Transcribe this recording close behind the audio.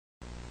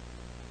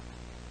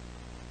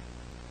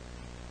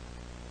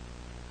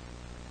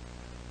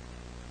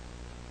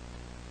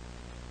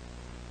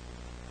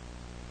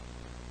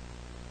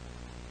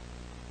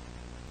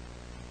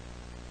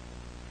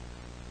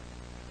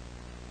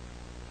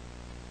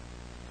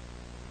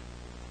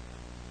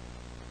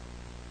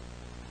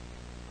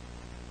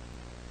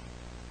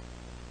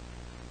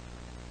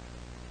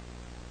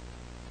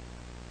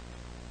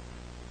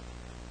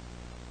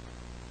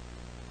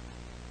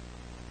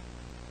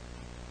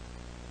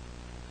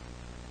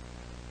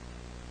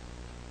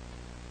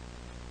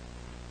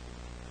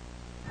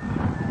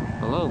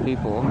Hello,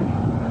 people.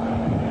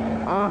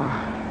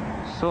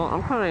 So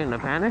I'm kind of in a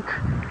panic.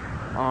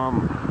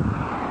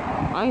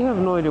 I have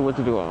no idea what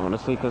to do,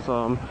 honestly, because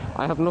I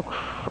have no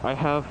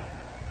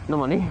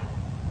money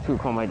to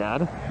call my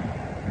dad,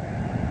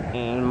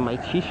 and my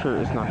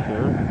teacher is not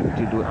here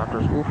to do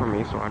after school for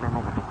me, so I don't know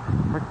what the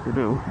frick to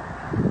do.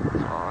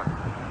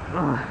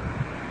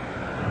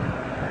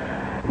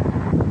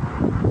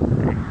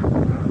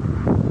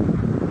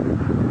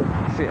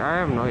 See, I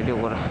have no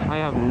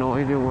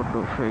idea what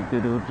the frick to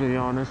do, to be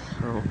honest.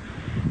 So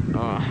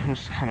I'm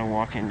just kind of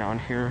walking down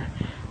here,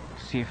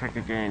 see if I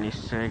could get any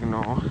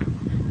signal,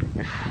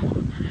 if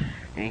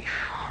any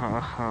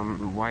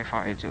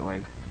Wi-Fi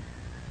to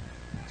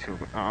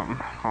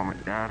call my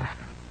dad,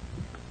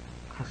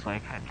 cause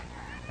like I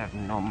have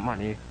no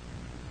money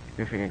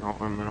if I can call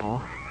him at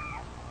all.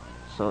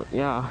 So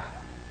yeah,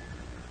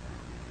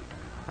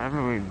 I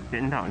haven't really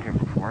been down here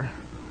before.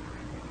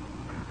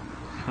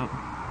 So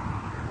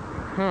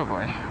oh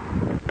boy, and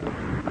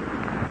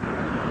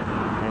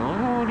look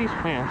at all these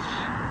plants.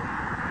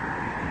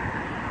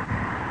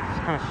 It's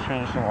kind of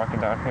strange to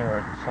walking down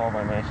here it's all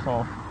by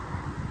myself.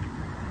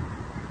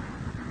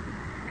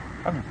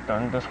 I've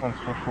done this once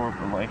before,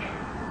 but like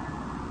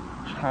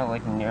it's kind of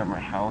like near my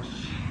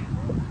house.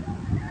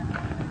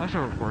 I should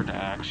record that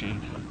actually.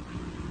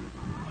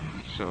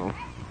 So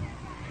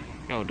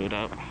yeah, I'll do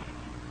that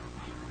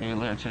maybe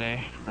later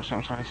today or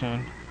sometime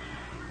soon.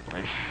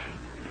 Like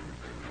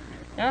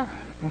yeah,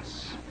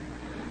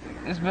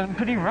 it's been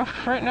pretty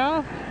rough right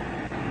now.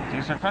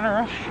 Things are kind of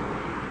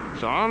rough,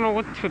 so I don't know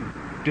what to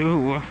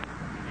do.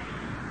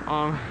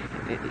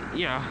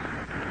 Yeah.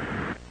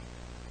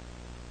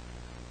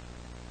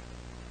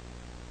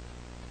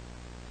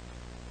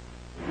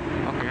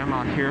 Okay, I'm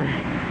out here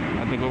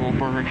at the little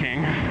Burger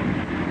King,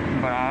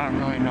 but I don't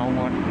really know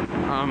what.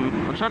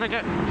 I'm trying to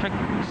get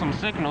some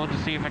signal to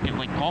see if I can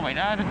like call my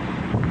dad.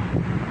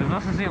 It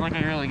doesn't seem like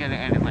I really get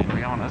anything, to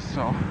be honest.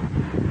 So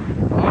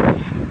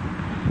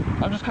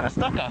I'm just kind of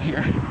stuck out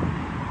here.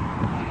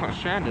 I'm kind of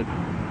stranded.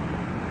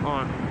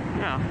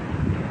 Yeah.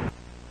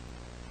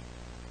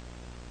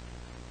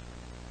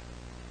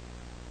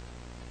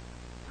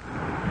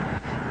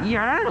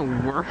 Yeah, that'll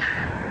work.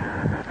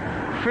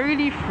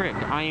 Pretty frick.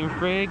 I am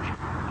frigged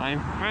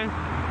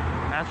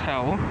as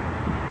hell.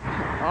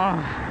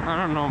 I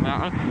don't know,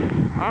 man.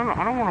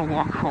 I don't want to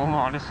walk home,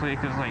 honestly,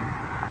 because, like,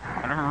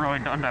 I've never really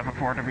done that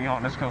before, to be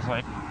honest, because,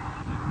 like,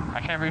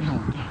 I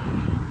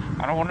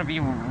don't want to be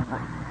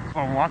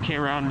walking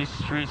around these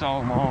streets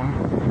all alone.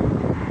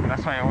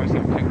 That's why I always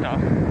get picked up.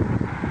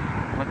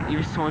 Like,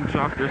 even someone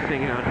dropped their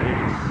thing out, and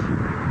it's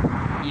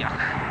yuck.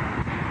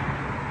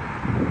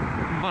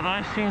 But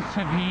I seem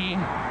to be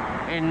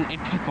in a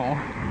pickle,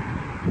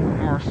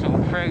 more so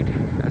frigged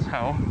as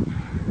hell,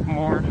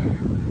 more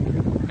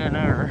than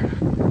ever.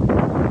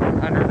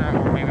 I don't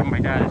know, maybe my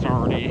dad is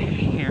already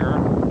here,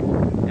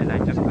 and I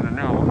just didn't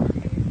know,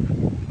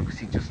 because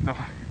he just,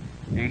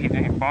 he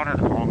didn't bother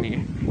to call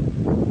me,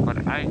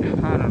 but I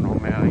don't know,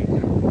 man,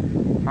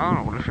 I don't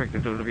know what the frick to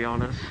do, to be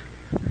honest.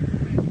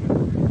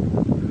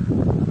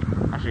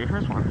 Actually,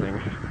 here's one thing.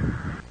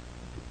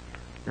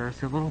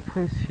 There's a little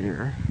place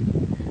here.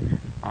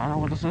 I don't know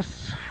what this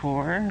is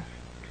for.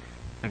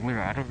 Like,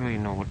 literally, I don't really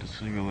know what this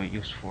is really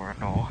used for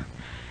at all.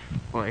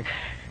 Like,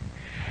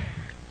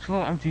 it's a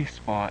little empty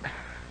spot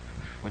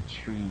with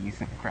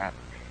trees and crap.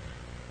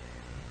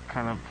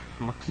 Kind of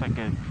looks like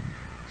a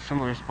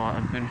similar spot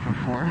I've been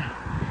before.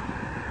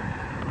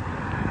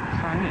 It's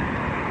kind of neat.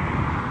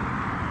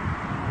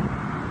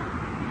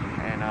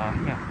 And,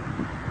 yeah.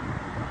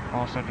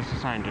 Also, this is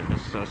signed it. It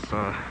says,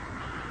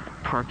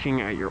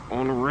 parking at your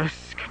own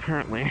risk,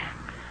 apparently.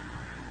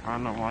 I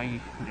don't know why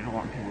you didn't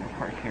want people to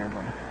park here,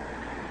 but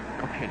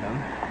okay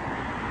then.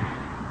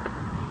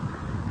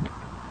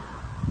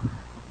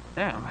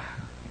 Damn.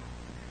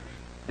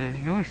 There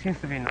really seems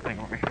to be nothing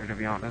over here, to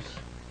be honest.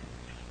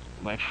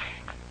 Like,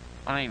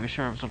 I'm not even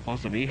sure I'm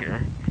supposed to be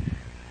here.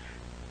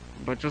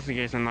 But just in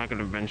case, I'm not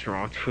gonna venture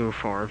off too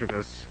far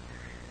because,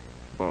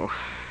 well,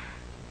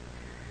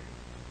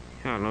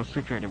 I don't know,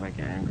 security might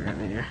get angry at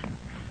me here.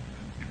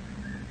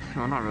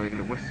 So I'm not really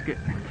gonna risk it.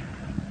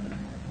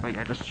 Like,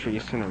 I just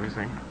trees and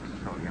everything.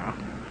 So yeah.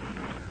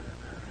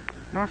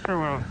 Not sure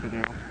what else to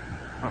do.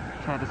 I'll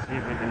try to see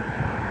if I can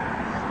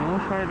still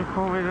try to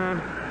call my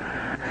dad.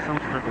 Some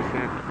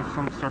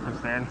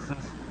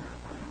circumstances.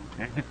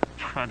 I could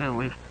try to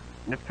like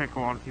nitpick a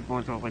lot of people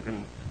until I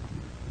can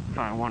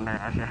find one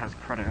that actually has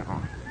credit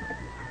on.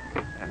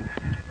 And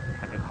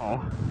I can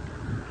call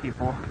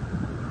people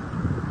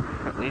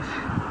at least.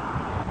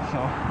 So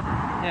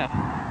yeah.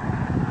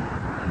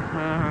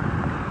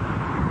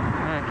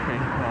 Okay,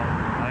 well,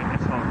 I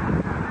guess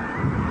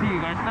I'll see you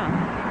guys then.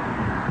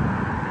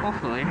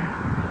 Hopefully.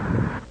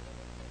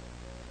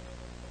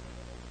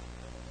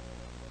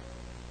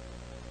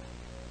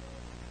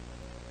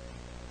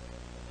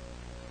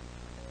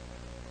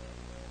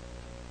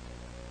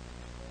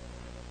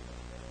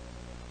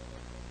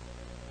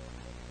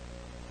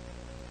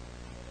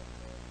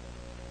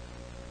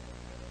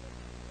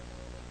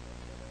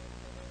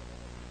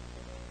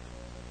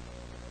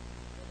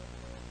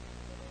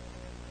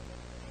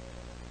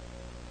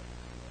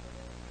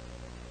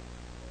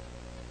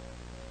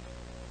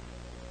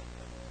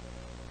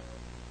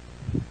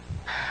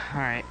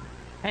 Alright.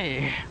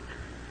 Hey.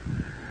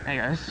 Hey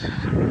guys.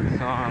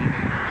 So,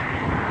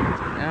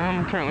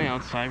 I'm currently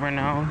outside right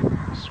now,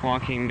 just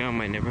walking down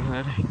my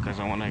neighborhood,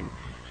 because I want to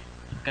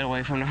get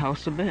away from the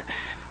house a bit,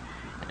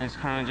 and just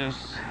kind of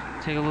just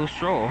take a little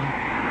stroll.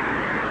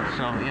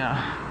 So,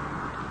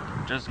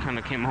 yeah. Just kind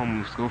of came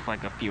home from school for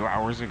like a few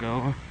hours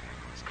ago.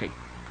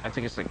 I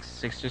think it's like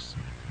 6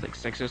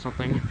 or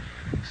something.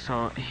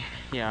 So,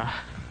 yeah.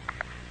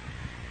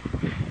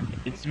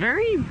 It's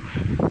very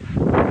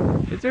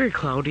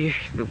cloudy.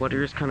 The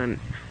weather is kind of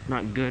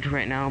not good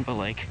right now, but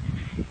like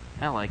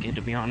I like it,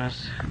 to be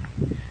honest.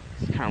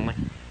 That's kind of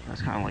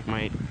like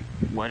my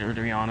weather,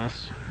 to be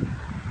honest.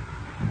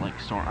 I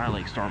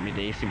like stormy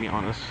days, to be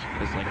honest.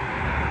 It's like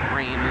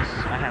rain is.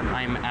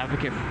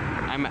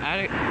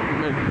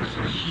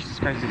 Jesus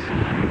Christ, these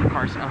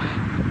cars.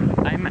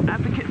 I'm an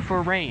advocate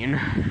for rain.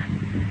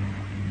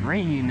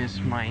 Rain is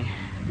my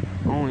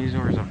only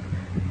source of,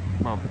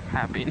 well,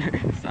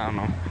 happiness. I don't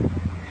know.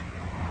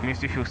 It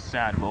makes me feel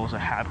sad, but also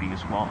happy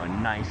as well,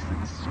 and nice,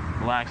 it's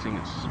relaxing,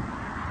 it's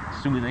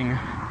soothing.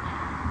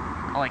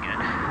 I like it.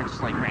 I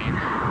just like rain.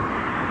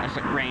 I just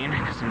like rain,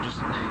 because I'm just,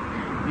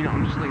 you know,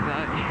 I'm just like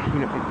that. You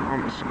know,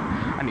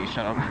 I need to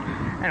shut up.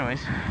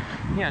 Anyways,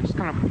 yeah, just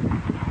kind of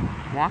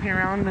walking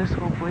around this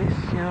whole place,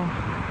 you know.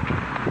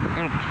 I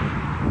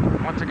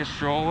want to take a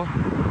stroll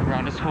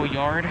around this whole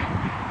yard.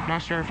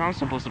 Not sure if I'm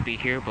supposed to be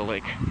here, but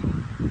like,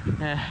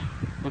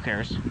 who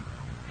cares?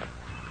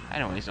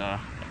 Anyways,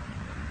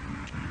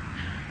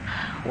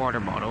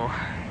 water bottle,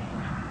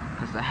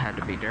 because that had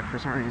to be there for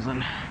some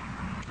reason.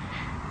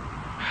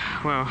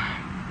 Well,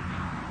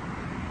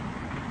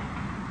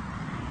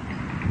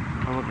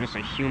 oh look, there's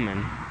a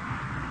human.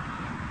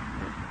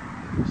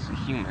 It's a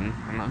human.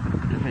 I'm not gonna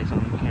put your face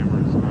on the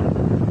camera, so, you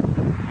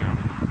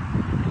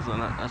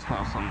know, that's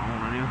not something I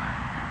want to do.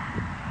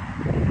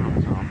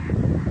 So,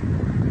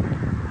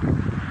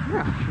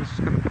 yeah, just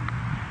gonna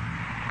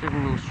take a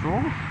little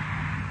stroll.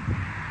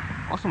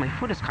 Also, my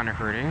foot is kind of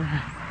hurting,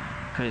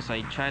 because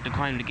I tried to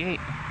climb the gate.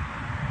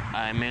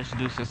 I managed to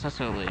do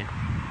successfully,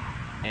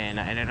 and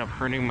I ended up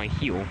hurting my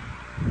heel.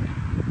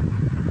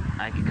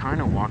 I could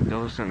kind of walk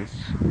though, since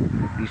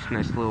these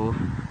nice little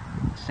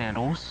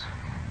sandals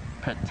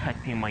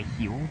protecting my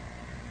heel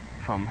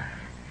from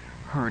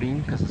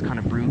hurting, because it's kind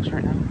of bruised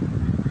right now.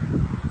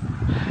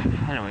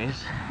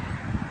 Anyways,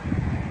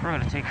 we're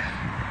gonna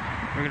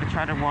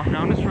try to walk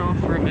down this road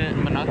for a bit,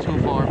 but not too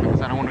far,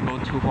 because I don't want to go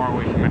too far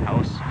away from my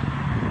house,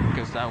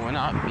 because that would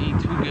not be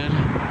too good,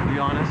 to be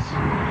honest.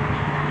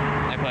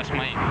 Plus,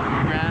 my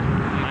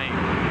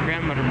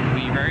grandmother will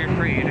be very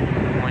afraid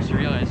once she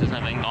realizes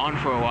I've been gone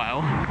for a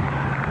while.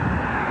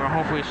 Or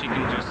hopefully she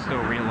can just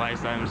still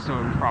realize that I'm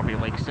still probably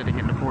like sitting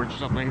in the porch or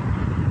something.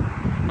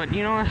 But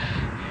you know,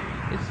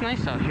 it's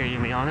nice out here, to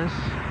be honest.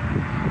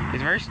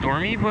 It's very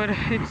stormy, but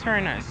it's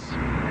very nice.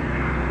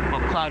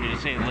 Well, cloudy to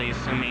say the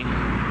least. I mean,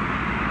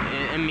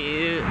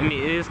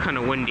 it is kind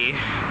of windy,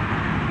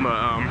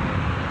 but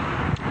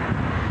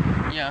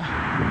yeah.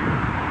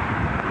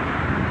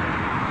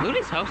 Look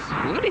at this house.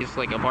 Look at these,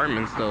 like,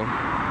 apartments, though.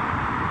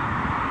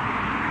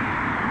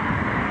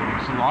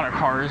 There's a lot of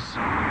cars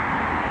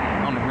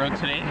on the road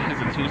today. It's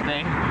a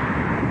Tuesday.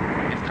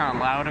 It's kind of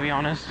loud, to be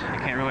honest. I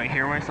can't really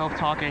hear myself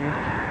talking.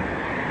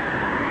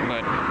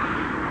 But,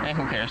 hey,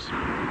 who cares?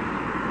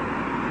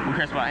 Who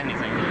cares about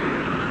anything?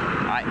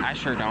 I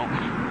sure don't.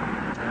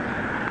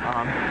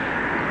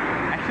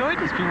 I feel like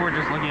these people are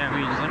just looking at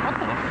me just like, what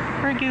the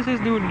frick is this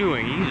dude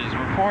doing? He's just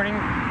recording.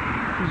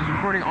 He's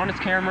recording on his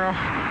camera,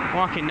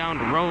 walking down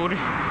the road.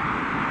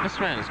 This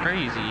man is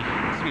crazy.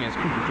 This man is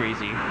cuckoo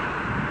crazy.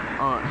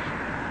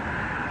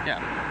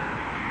 Yeah.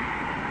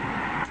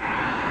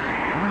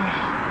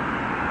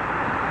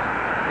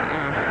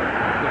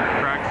 Little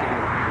cracks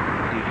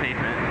in the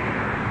pavement.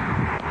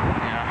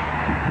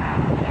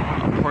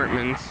 Yeah.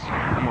 Apartments.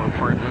 More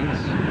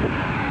apartments.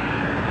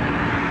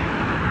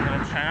 I'm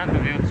gonna try not to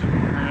do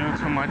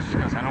too much,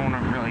 because I don't want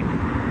to really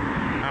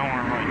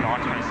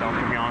dodge myself,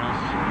 to be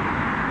honest. I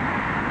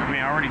mean,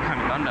 I already kind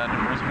of done that in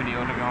the first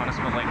video, to be honest,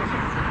 but like,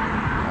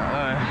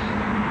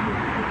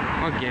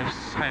 what gives?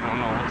 I don't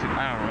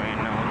really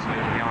know what to do,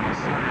 to be honest.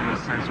 I'm gonna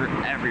censor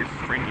every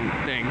freaking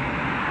thing.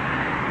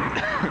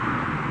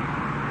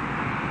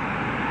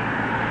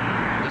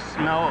 The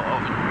smell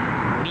of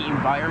the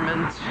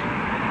environment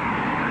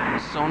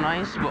is so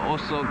nice, but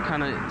also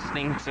kind of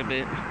stinks a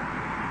bit.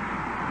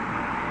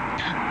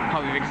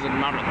 Probably because of the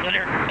amount of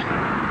litter.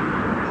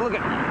 Look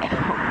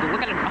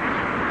at it.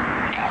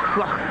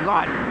 Oh,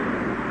 God.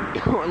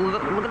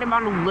 Look at the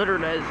amount of litter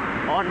that is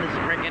on this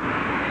freaking,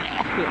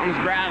 on this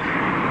grass.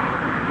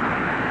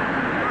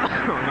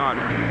 Oh God.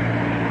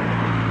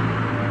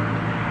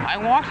 I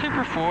walked here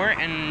before,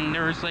 and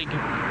there was like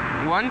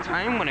one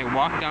time when I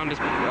walked down this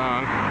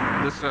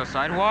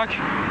sidewalk,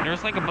 there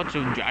was like a bunch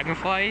of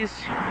dragonflies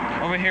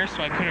over here,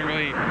 so I couldn't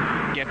really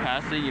get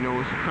past it. You know, it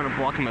was kind of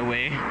blocking my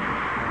way.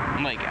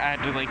 Like, I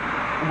had to like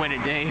wait a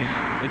day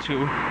or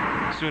two,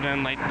 so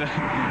then like the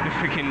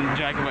freaking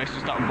dragonflies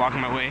would stop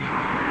blocking my way.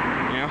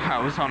 You know, I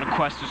was on a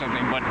quest or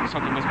something, but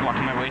something was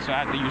blocking my way, so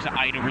I had to use an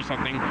item or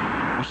something,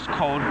 which is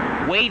called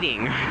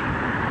waiting.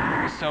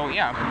 So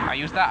yeah, I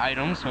used that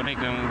item so they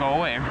can go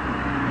away.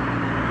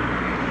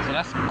 So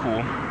that's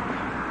cool.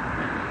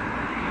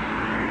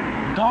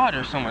 God,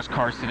 there's so much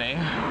cars today.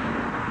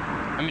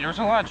 I mean, there's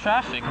a lot of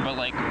traffic, but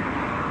like,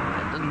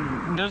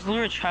 there's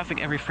literally traffic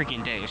every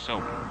freaking day,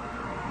 so,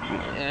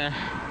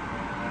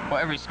 well,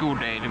 every school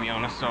day, to be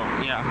honest, so,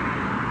 yeah.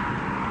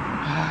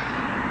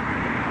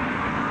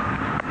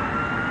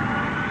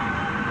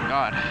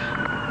 God.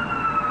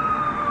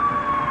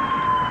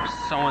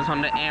 Someone's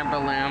on the amber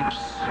lamps.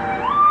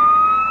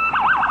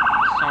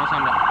 Someone's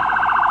on the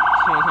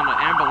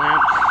amber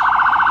lamps.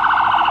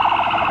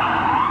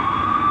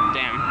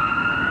 Damn.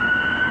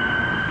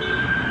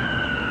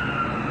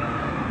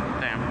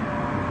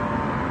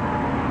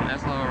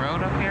 Nice little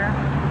road up here.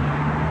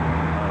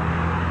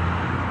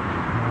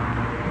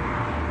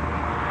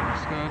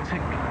 Let's go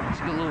take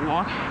a little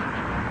walk.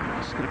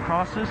 Just gonna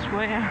cross this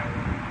way.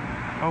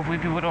 Hopefully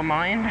people don't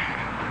mind.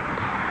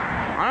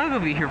 I'm not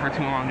gonna be here for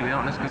too long, to be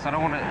honest, because I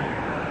don't want to,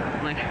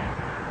 like,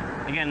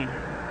 again,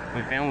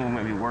 my family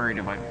might be worried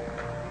if I've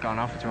gone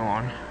off for too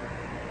long.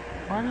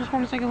 Well, I just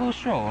want to take a little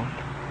stroll.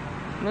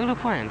 Look at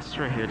the plants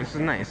right here. This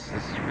is nice.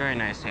 This is very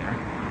nice here.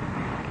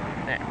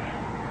 There.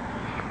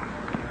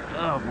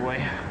 Oh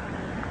boy.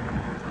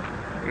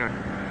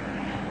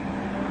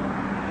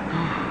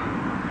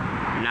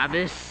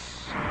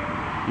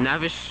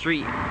 Navis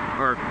Street,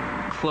 or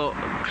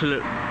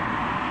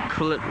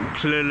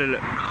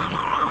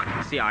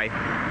see, I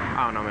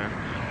don't know, man.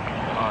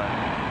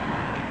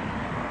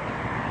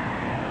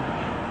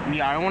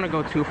 Yeah, I don't want to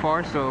go too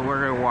far, so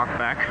we're gonna walk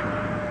back.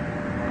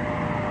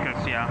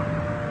 Cause yeah,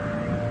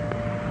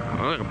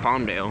 oh, look at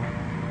Palmdale.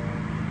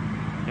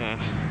 Yeah.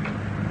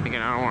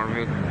 Again, I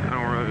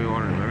don't really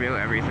want to reveal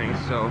everything,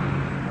 so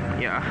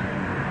yeah.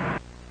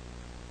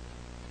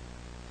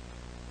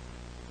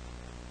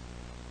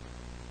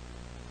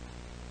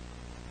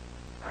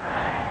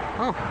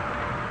 Oh,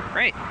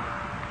 great.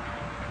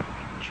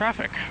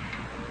 Traffic.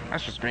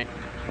 That's just great.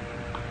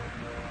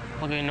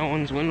 Luckily, no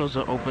one's windows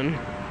are open,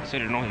 so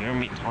they don't hear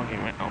me talking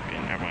right now. Okay,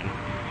 never mind.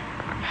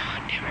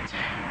 Damn it.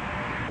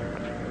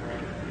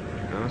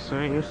 Don't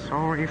say you're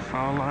sorry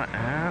for the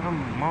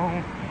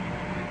animal.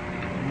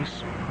 You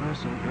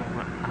supposed to do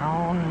it. I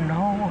don't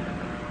know.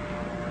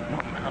 No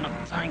amount of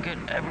time could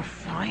ever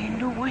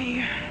find a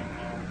way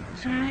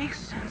to make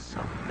sense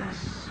of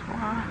this.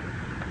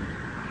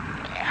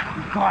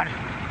 God.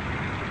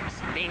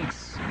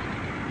 Stinks.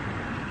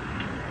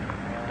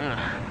 Ugh.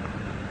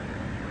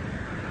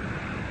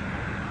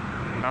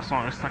 That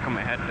song is stuck in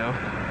my head though.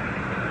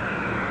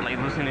 Like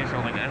listening to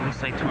it like at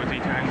least like 2 or 3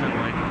 times and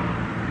like,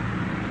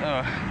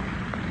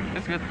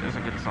 it's good. It's a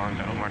good song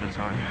though. More the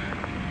time.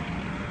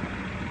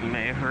 You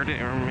may have heard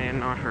it or may have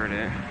not heard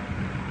it.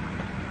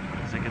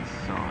 It's a good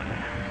song.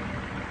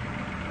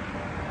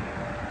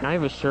 Not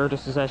even sure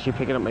this is actually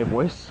picking up my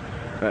voice.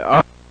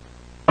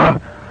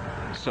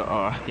 So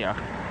yeah.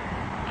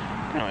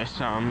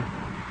 Anyways,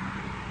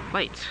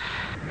 late.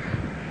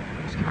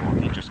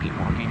 Just keep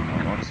walking.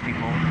 Don't notice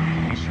people.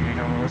 You sure you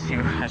don't notice you?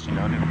 Actually,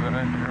 no, they're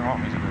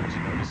always going to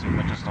notice you,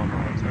 but just don't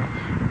notice you.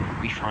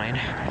 You'll be fine.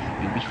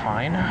 You'll be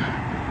fine.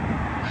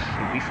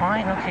 You'll be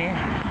fine, okay?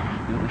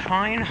 You'll be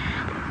fine.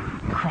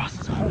 Across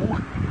this whole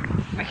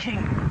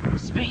freaking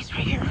space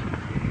right here.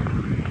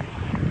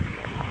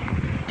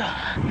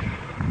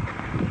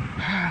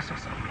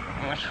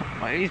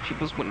 Why are these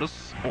people's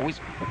windows always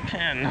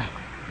open?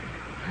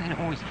 They're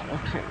always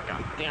open.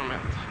 God damn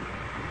it.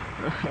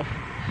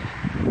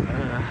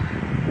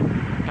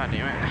 God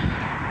damn it.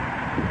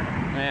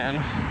 Man.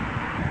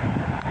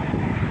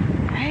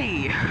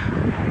 Hey!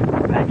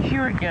 We're back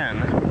here again.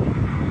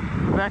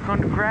 We're back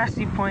on the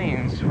grassy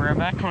plains. We're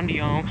back on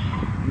the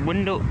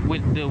window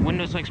with the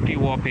Windows XP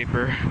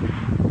wallpaper.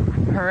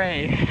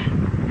 Hooray!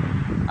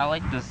 I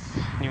like this,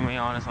 to be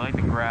honest. I like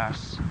the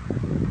grass.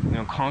 You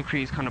know,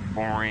 concrete is kind of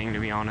boring, to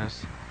be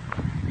honest.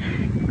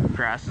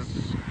 Grass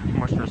is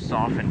much more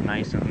soft and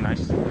nice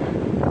nice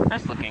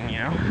looking, you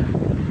know.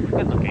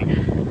 Good looking.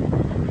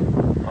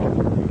 Oh,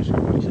 I'm just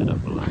gonna mix it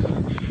up a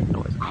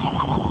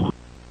little.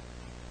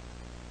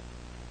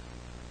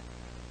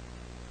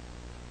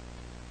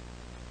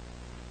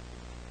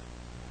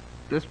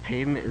 This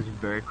pavement is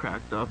very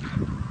cracked up.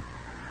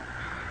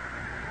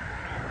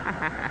 I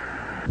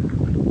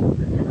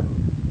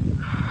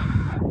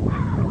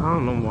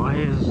don't know why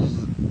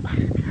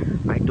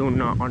I do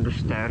not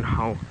understand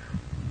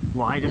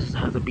why does this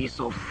have to be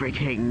so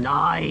freaking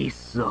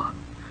nice?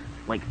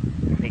 Like,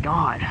 my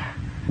God.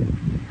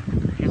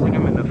 It feels like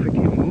I'm in a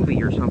freaking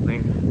movie or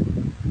something.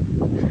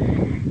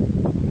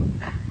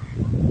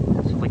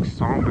 It's like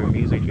somber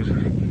music just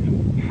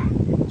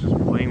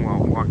playing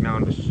while I walk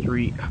down the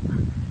street.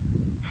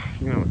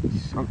 You know,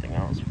 it's something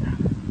else.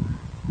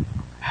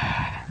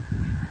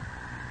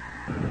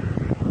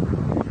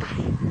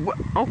 What?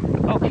 Oh,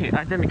 okay,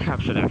 I didn't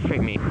capture that.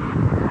 Fake me.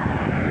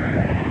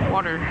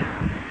 Water.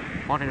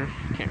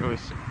 Can't really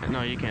see.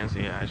 No, you can't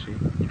see it actually.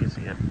 You can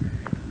see it.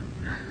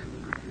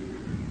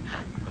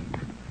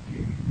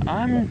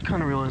 I'm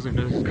kind of realizing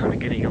this is kind of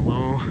getting a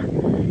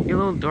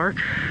little dark,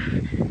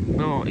 a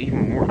little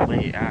even more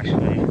late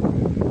actually.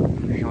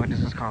 I feel like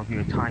this is kind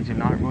of a time to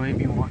not really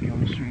be walking on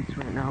the streets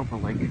right now,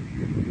 but like,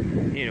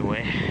 either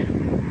way,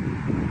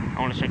 I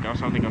want to check out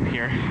something up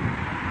here.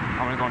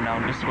 I'm gonna go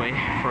down this way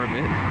for a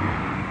bit,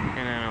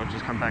 and then I'll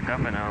just come back up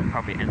and I'll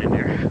probably end it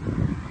there.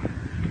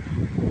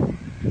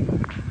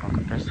 Oh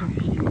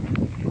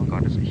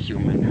god, there's a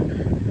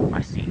human.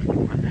 I see a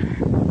human.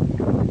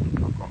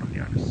 I'll go on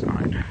the other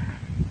side.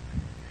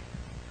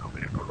 Oh,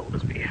 where the road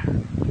is be.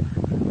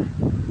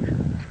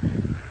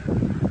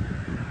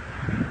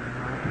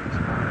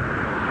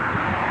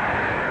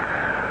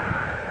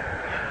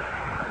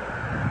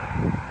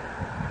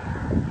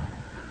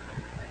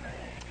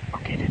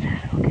 Okay,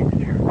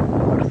 there.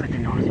 What if they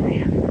didn't notice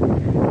me?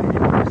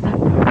 What's that?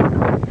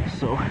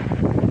 So,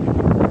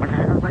 okay,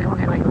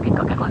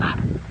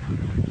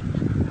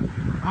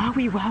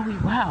 go.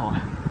 Wow.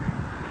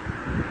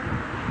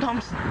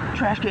 Dumps,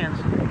 trash cans.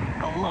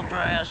 I love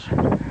trash,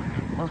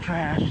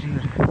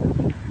 dude.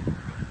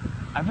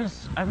 I've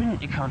been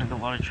encountering a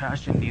lot of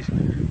trash in these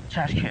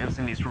trash cans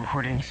in these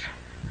recordings.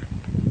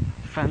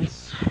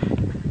 Fence.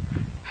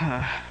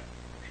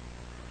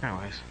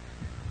 Anyways.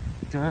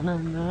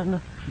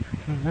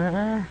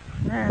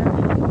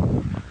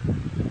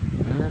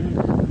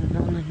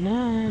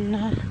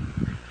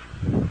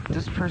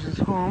 This person's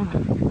home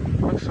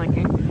looks like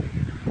it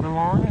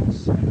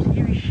belongs on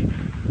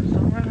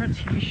a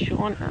TV show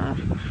on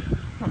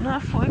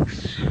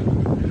Netflix.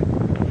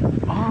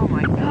 Oh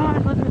my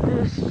god, look at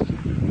this.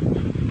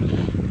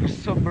 The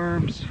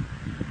suburbs.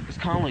 It's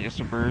kind of like a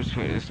suburbs,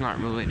 but it's not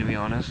really, to be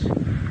honest.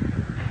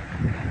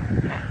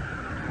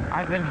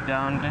 I've been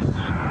down this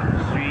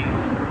street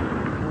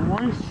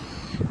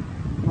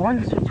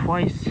once or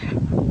twice,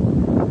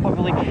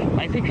 probably like,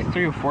 I think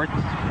 3 or 4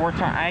 times.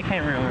 I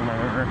can't really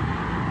remember.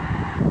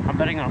 I'm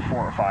betting on 4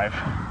 or 5.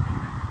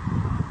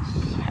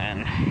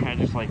 And I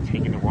just like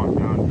taking the walk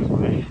down this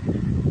way.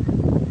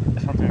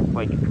 It's something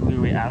like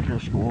literally after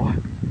school,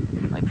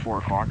 like 4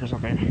 o'clock or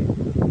something.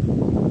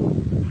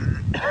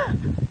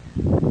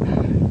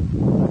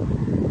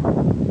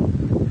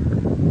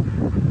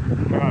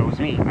 Oh, it was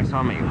me. I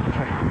saw my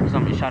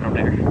shadow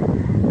there.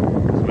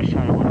 It's my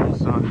shadow on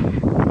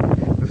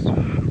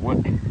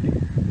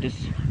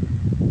this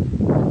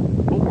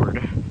board.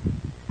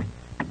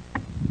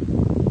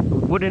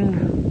 Wooden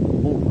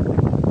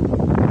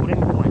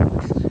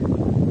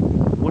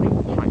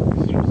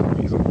planks for some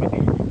reason.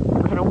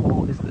 What kind of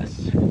wall is this?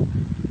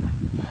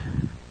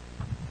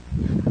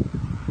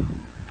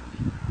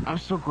 I'm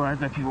so glad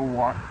that people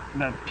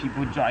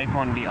drive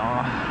on the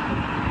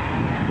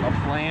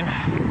lane.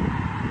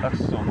 That's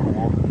so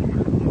cool.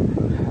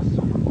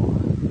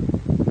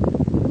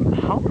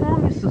 How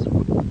long is this?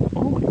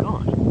 Oh my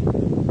god.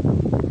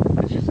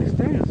 It's just like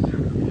stairs.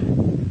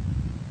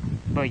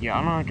 But yeah,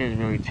 I'm not gonna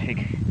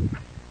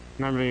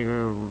really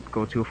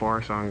go too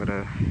far, so I'm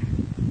gonna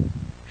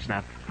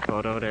snap a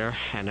photo there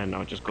and then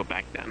I'll just go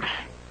back then.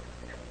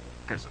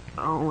 Because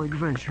I don't like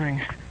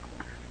venturing.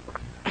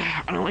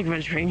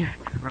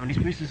 Around these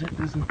places at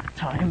this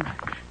time.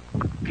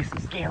 Because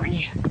it's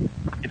scary.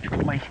 And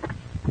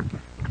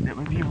there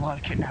might be a lot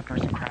of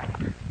kidnappers and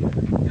crap.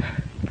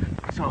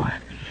 So,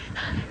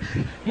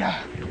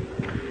 yeah.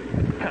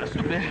 Kinda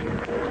stupid.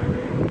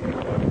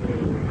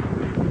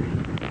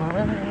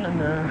 Man,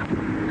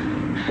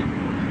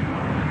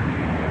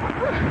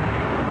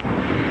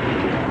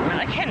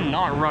 I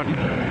cannot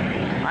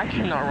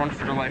run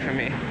for the life of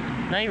me.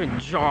 Not even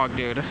jog,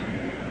 dude.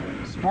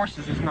 Sports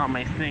is just not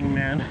my thing,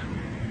 man.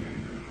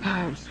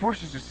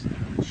 Sports is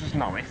just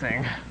not my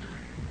thing.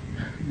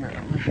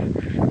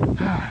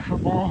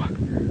 Football,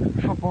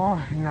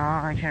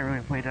 nah, I can't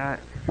really play that.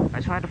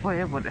 I tried to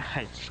play it, but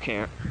I just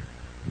can't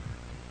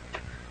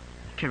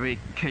really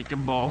kick the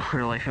ball for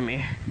the life of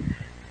me.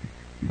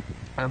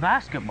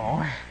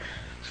 Basketball,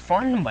 it's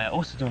fun, but I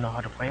also don't know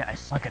how to play it. I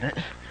suck at it.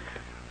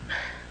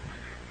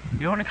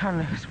 The only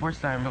kind of sports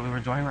that I'm really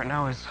enjoying right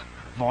now is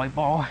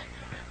volleyball,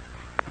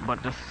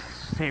 but the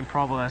same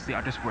problem as the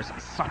other sports, I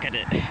suck at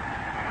it.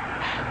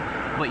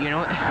 But you know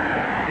what?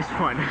 It's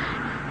fun.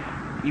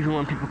 Even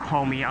when people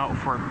call me out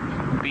for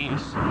being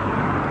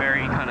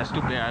very kind of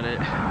stupid at it.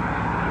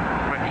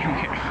 But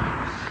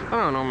I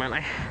don't know, man.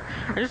 I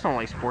just don't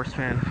like sports,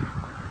 man.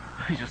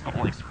 I just don't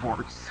like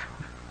sports.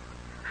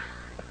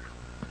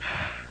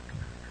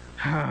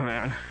 Oh,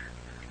 man.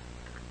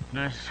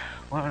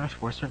 What other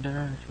sports are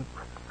there?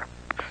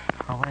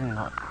 How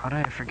did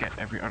I forget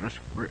every other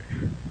sport?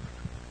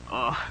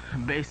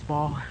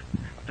 Baseball.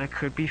 That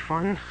could be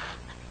fun,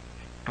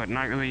 but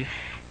not really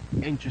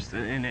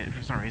interested in it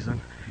for some reason.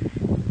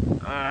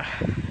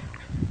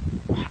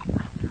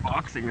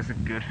 Boxing is a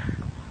good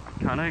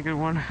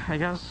one, I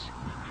guess.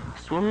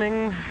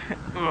 Swimming,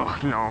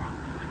 ugh, no.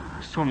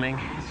 Swimming,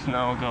 it's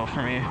no go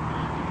for me.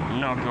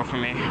 No go for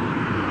me.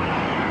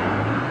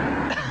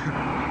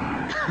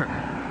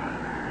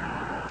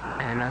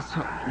 And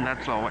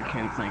that's all I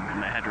can think in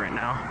my head right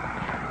now.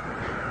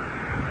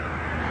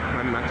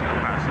 My mental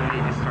capacity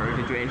is starting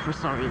to drain for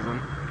some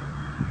reason.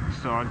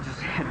 So I'll just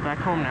head back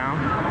home now.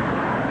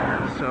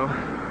 So,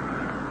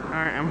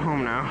 alright, I'm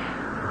home now.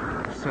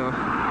 So,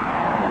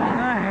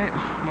 alright.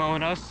 Well,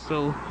 what else?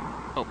 So,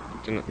 oh,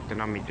 did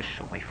not mean to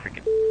show my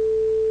freaking.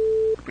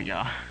 But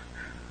yeah.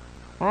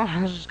 Well,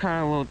 this is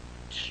kind of a little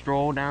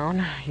stroll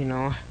down, you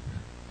know.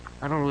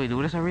 I don't really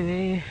do this every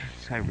day.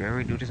 I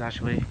rarely do this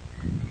actually.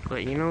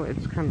 But you know,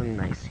 it's kind of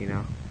nice, you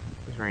know.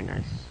 It's very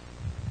nice.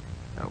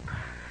 Oh.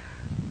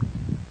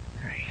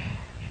 Alright.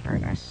 Very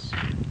nice.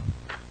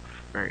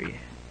 Very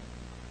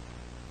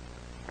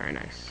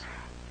nice.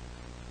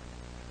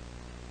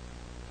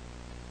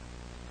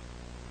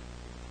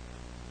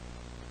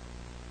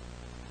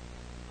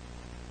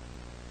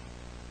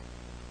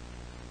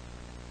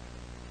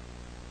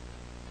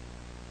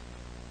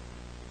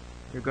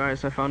 You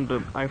guys, I found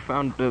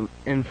the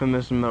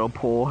infamous metal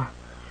pole.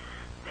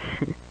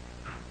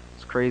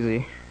 It's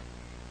crazy.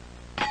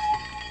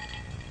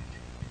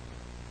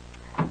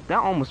 That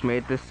almost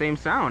made the same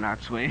sound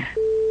actually.